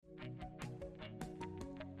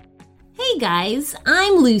Hey guys,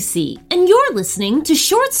 I'm Lucy, and you're listening to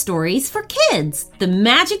Short Stories for Kids, the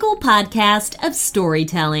magical podcast of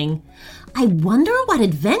storytelling. I wonder what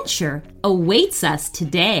adventure awaits us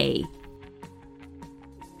today.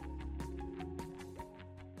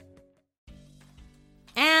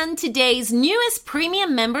 And today's newest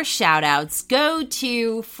premium member shoutouts go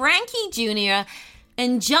to Frankie Jr.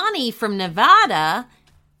 and Johnny from Nevada,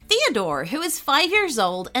 Theodore, who is 5 years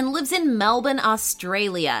old and lives in Melbourne,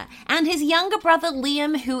 Australia, and his younger brother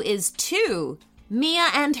Liam, who is 2, Mia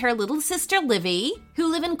and her little sister Livy,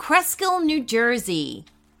 who live in Cresskill, New Jersey,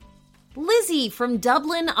 Lizzie from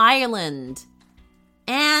Dublin, Ireland,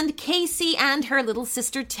 and Casey and her little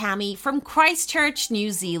sister Tammy from Christchurch,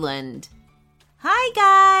 New Zealand. Hi,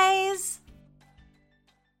 guys!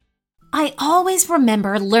 I always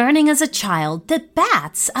remember learning as a child that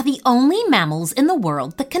bats are the only mammals in the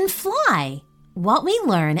world that can fly. What we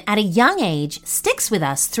learn at a young age sticks with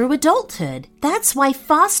us through adulthood. That's why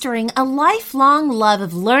fostering a lifelong love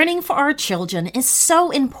of learning for our children is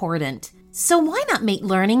so important. So why not make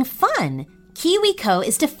learning fun? KiwiCo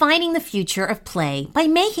is defining the future of play by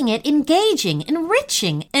making it engaging,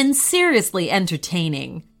 enriching, and seriously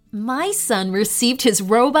entertaining. My son received his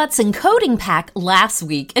robots and coding pack last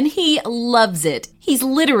week, and he loves it. He's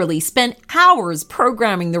literally spent hours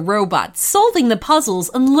programming the robots, solving the puzzles,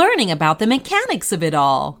 and learning about the mechanics of it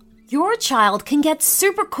all. Your child can get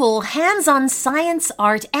super cool hands-on science,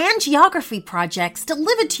 art, and geography projects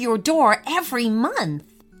delivered to your door every month.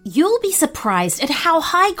 You'll be surprised at how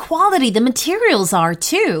high quality the materials are,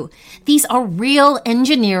 too. These are real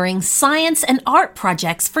engineering, science, and art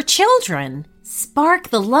projects for children. Spark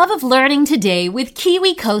the love of learning today with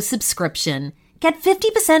KiwiCo subscription. Get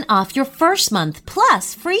 50% off your first month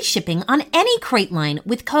plus free shipping on any crate line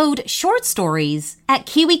with code SHORTSTORIES at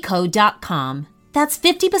kiwico.com. That's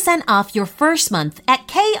 50% off your first month at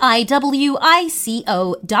kiwico.com,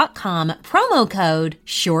 promo code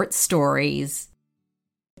SHORTSTORIES.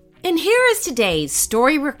 And here is today's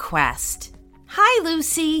story request. Hi,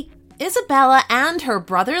 Lucy. Isabella and her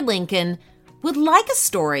brother Lincoln would like a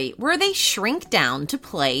story where they shrink down to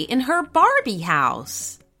play in her Barbie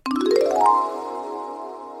house.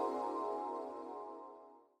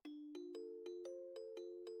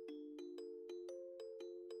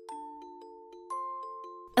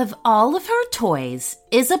 Of all of her toys,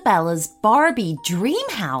 Isabella's Barbie dream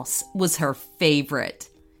house was her favorite.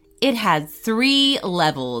 It had 3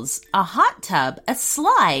 levels, a hot tub, a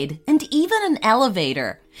slide, and even an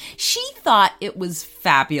elevator. She thought it was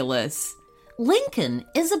fabulous. Lincoln,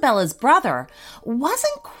 Isabella's brother,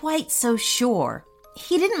 wasn't quite so sure.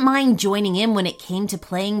 He didn't mind joining in when it came to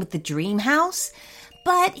playing with the dream house,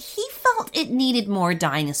 but he felt it needed more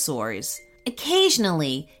dinosaurs.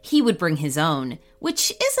 Occasionally, he would bring his own,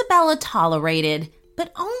 which Isabella tolerated,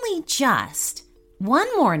 but only just.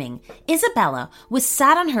 One morning, Isabella was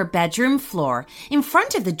sat on her bedroom floor in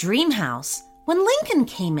front of the dream house when Lincoln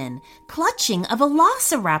came in, clutching a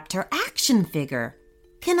velociraptor action figure.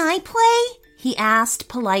 "Can I play?" he asked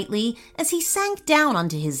politely as he sank down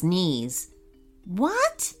onto his knees.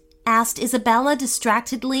 "What?" asked Isabella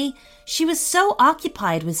distractedly. She was so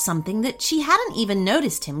occupied with something that she hadn't even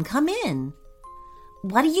noticed him come in.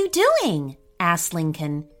 "What are you doing?" asked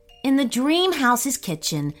Lincoln. In the dream house's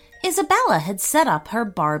kitchen, Isabella had set up her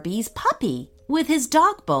Barbie's puppy with his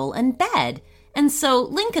dog bowl and bed, and so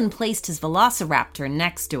Lincoln placed his velociraptor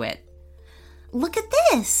next to it. "Look at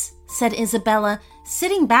this," said Isabella,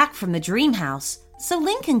 sitting back from the dream house so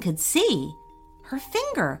Lincoln could see. Her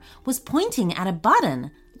finger was pointing at a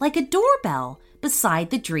button, like a doorbell, beside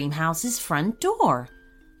the dream house's front door.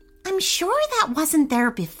 "I'm sure that wasn't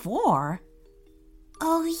there before."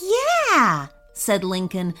 "Oh, yeah," said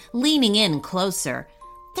Lincoln, leaning in closer.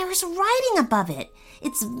 "There's writing above it.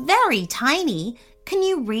 It's very tiny. Can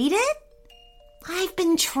you read it?" "I've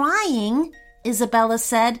been trying," Isabella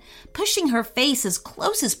said, pushing her face as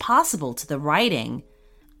close as possible to the writing.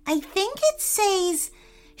 "I think it says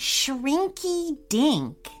Shrinky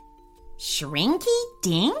Dink." "Shrinky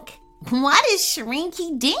Dink? What does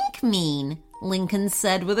Shrinky Dink mean?" Lincoln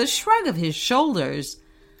said with a shrug of his shoulders.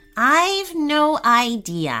 "I've no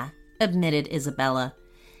idea," admitted Isabella.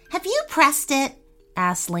 "Have you pressed it?"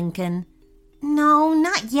 asked Lincoln. "No,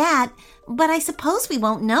 not yet, but I suppose we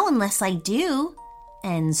won't know unless I do."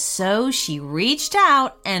 And so she reached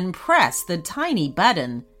out and pressed the tiny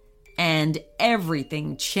button, and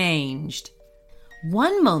everything changed.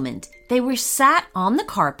 One moment, they were sat on the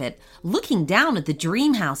carpet, looking down at the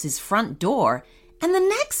dream house's front door, and the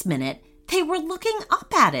next minute, they were looking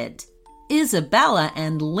up at it. Isabella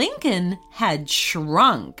and Lincoln had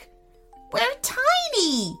shrunk. "We're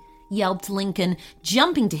tiny!" yelped Lincoln,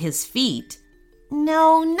 jumping to his feet.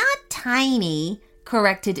 No, not tiny,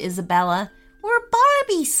 corrected Isabella. We're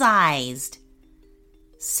Barbie-sized.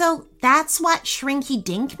 So that's what Shrinky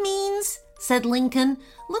Dink means? Said Lincoln,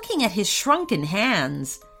 looking at his shrunken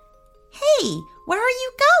hands. Hey, where are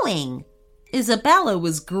you going? Isabella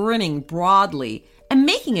was grinning broadly and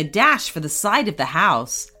making a dash for the side of the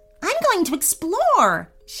house. I'm going to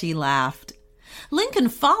explore, she laughed. Lincoln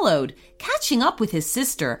followed, catching up with his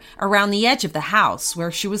sister around the edge of the house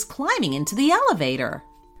where she was climbing into the elevator.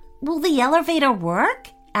 Will the elevator work?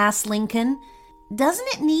 Asked Lincoln. Doesn't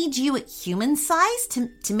it need you at human size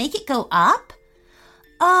to make it go up?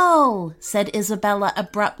 Oh, said Isabella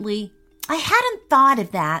abruptly. I hadn't thought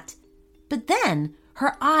of that. But then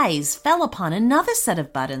her eyes fell upon another set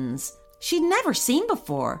of buttons she'd never seen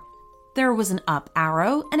before. There was an up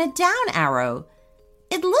arrow and a down arrow.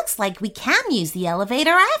 It looks like we can use the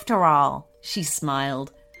elevator after all, she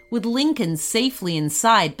smiled. With Lincoln safely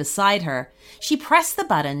inside beside her, she pressed the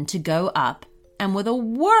button to go up, and with a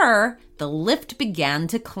whir, the lift began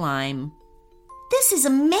to climb. This is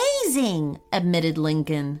amazing, admitted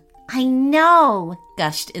Lincoln. I know,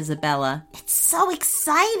 gushed Isabella. It's so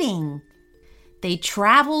exciting. They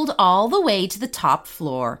traveled all the way to the top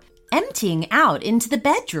floor, emptying out into the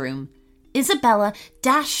bedroom. Isabella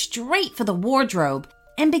dashed straight for the wardrobe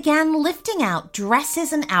and began lifting out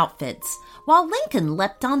dresses and outfits, while Lincoln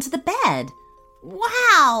leapt onto the bed.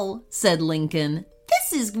 Wow, said Lincoln.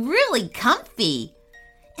 This is really comfy.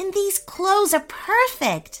 And these clothes are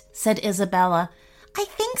perfect, said Isabella. I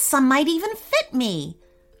think some might even fit me.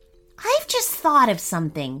 I've just thought of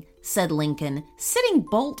something, said Lincoln, sitting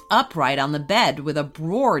bolt upright on the bed with a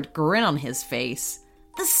broad grin on his face.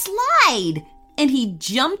 The slide! And he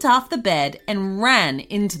jumped off the bed and ran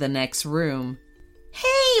into the next room.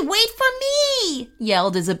 Hey, wait for me!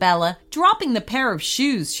 Yelled Isabella, dropping the pair of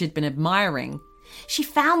shoes she'd been admiring. She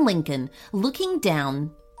found Lincoln looking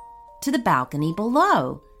down to the balcony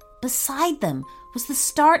below. Beside them was the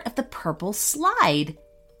start of the purple slide,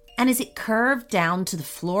 and as it curved down to the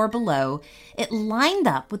floor below, it lined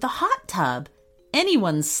up with the hot tub.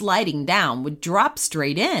 Anyone sliding down would drop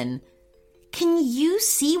straight in. Can you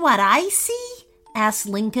see what I see? Asked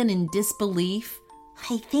Lincoln in disbelief.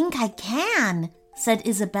 I think I can, said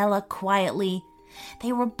Isabella quietly.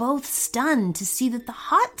 They were both stunned to see that the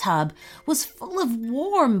hot tub was full of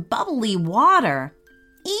warm, bubbly water.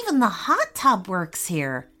 Even the hot tub works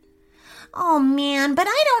here. Oh man, but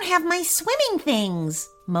I don't have my swimming things,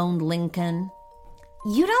 moaned Lincoln.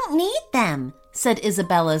 You don't need them, said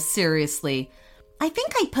Isabella seriously. I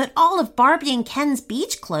think I put all of Barbie and Ken's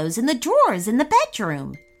beach clothes in the drawers in the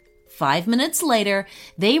bedroom. 5 minutes later,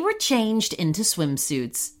 they were changed into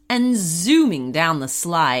swimsuits and zooming down the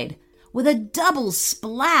slide. With a double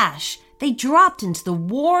splash, they dropped into the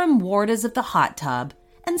warm waters of the hot tub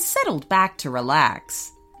and settled back to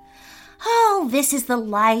relax. Oh, this is the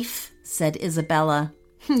life, said Isabella.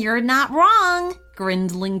 You're not wrong,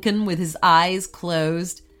 grinned Lincoln with his eyes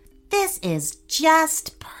closed. This is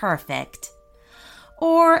just perfect.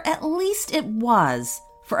 Or at least it was,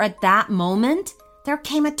 for at that moment, there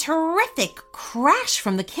came a terrific crash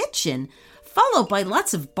from the kitchen, followed by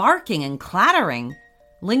lots of barking and clattering.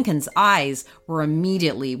 Lincoln's eyes were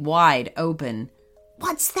immediately wide open.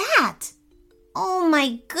 What's that? Oh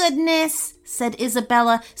my goodness, said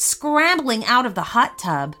Isabella, scrambling out of the hot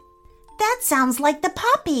tub. That sounds like the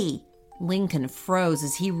puppy. Lincoln froze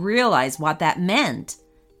as he realized what that meant.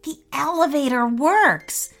 The elevator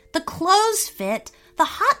works. The clothes fit. The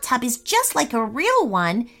hot tub is just like a real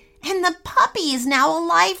one. And the puppy is now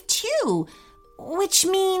alive too. Which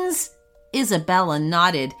means... Isabella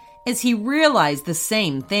nodded as he realized the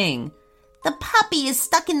same thing. The puppy is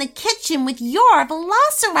stuck in the kitchen with your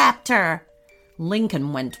velociraptor.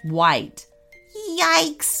 Lincoln went white.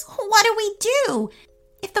 Yikes! What do we do?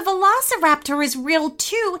 If the velociraptor is real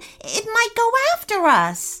too, it might go after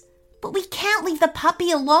us. But we can't leave the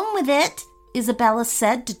puppy alone with it, Isabella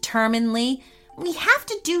said determinedly. We have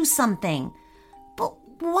to do something. But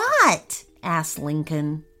what? Asked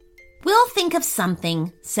Lincoln. We'll think of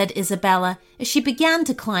something, said Isabella, as she began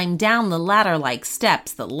to climb down the ladder-like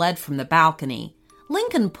steps that led from the balcony.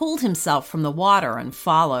 Lincoln pulled himself from the water and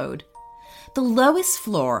followed. The lowest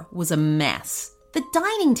floor was a mess. The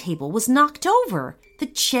dining table was knocked over, the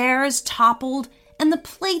chairs toppled, and the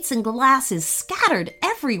plates and glasses scattered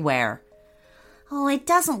everywhere. Oh, it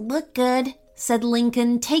doesn't look good, said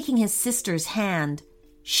Lincoln, taking his sister's hand.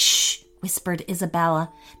 Shh, whispered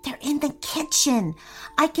Isabella. They're in the kitchen.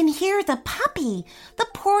 I can hear the puppy. The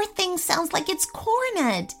poor thing sounds like it's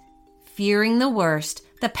cornered. Fearing the worst,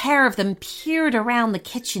 the pair of them peered around the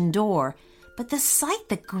kitchen door, But the sight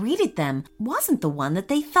that greeted them wasn't the one that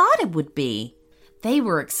they thought it would be. They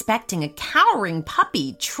were expecting a cowering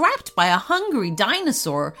puppy trapped by a hungry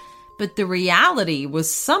dinosaur, but the reality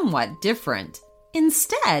was somewhat different.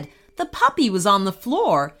 Instead, the puppy was on the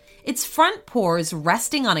floor, its front paws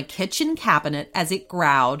resting on a kitchen cabinet as it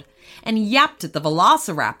growled and yapped at the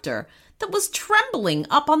velociraptor that was trembling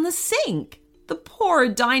up on the sink. The poor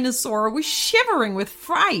dinosaur was shivering with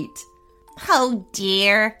fright. "Oh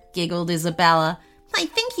dear," giggled Isabella. "I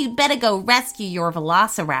think you'd better go rescue your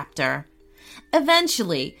velociraptor."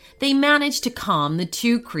 Eventually, they managed to calm the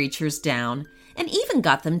two creatures down and even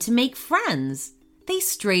got them to make friends. They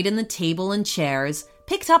straightened the table and chairs,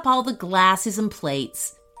 picked up all the glasses and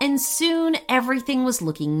plates, and soon everything was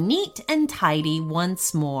looking neat and tidy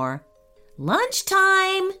once more.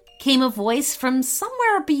 "Lunchtime!" came a voice from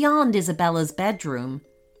somewhere beyond Isabella's bedroom.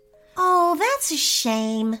 "Oh, that's a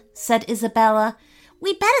shame," said Isabella.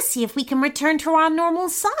 "We better see if we can return to our normal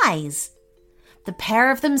size." The pair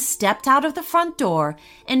of them stepped out of the front door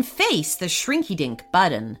and faced the Shrinky-Dink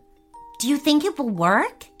button. "Do you think it will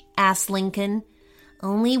work?" asked Lincoln.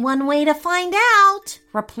 "Only one way to find out,"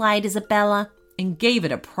 replied Isabella, and gave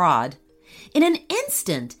it a prod. In an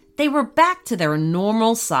instant, they were back to their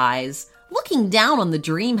normal size, looking down on the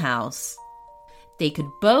dream house. They could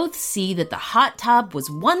both see that the hot tub was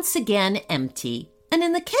once again empty, and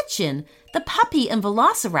in the kitchen, the puppy and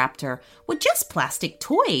velociraptor were just plastic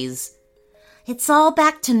toys. "It's all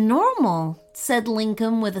back to normal," said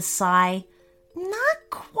Lincoln with a sigh. "Not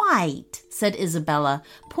quite," said Isabella,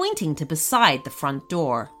 pointing to beside the front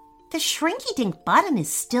door. "The Shrinky-Dink button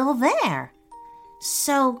is still there."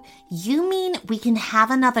 "So you mean we can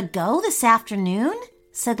have another go this afternoon?"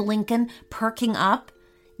 said Lincoln, perking up.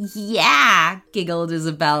 "Yeah," giggled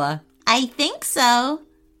Isabella. "I think so."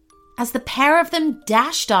 As the pair of them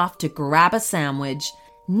dashed off to grab a sandwich,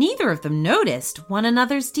 neither of them noticed one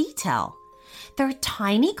another's detail. Their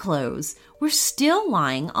tiny clothes were still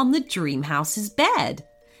lying on the dream house's bed,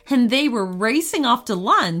 and they were racing off to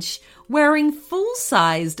lunch wearing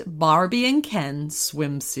full-sized Barbie and Ken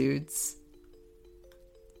swimsuits.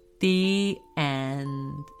 The end.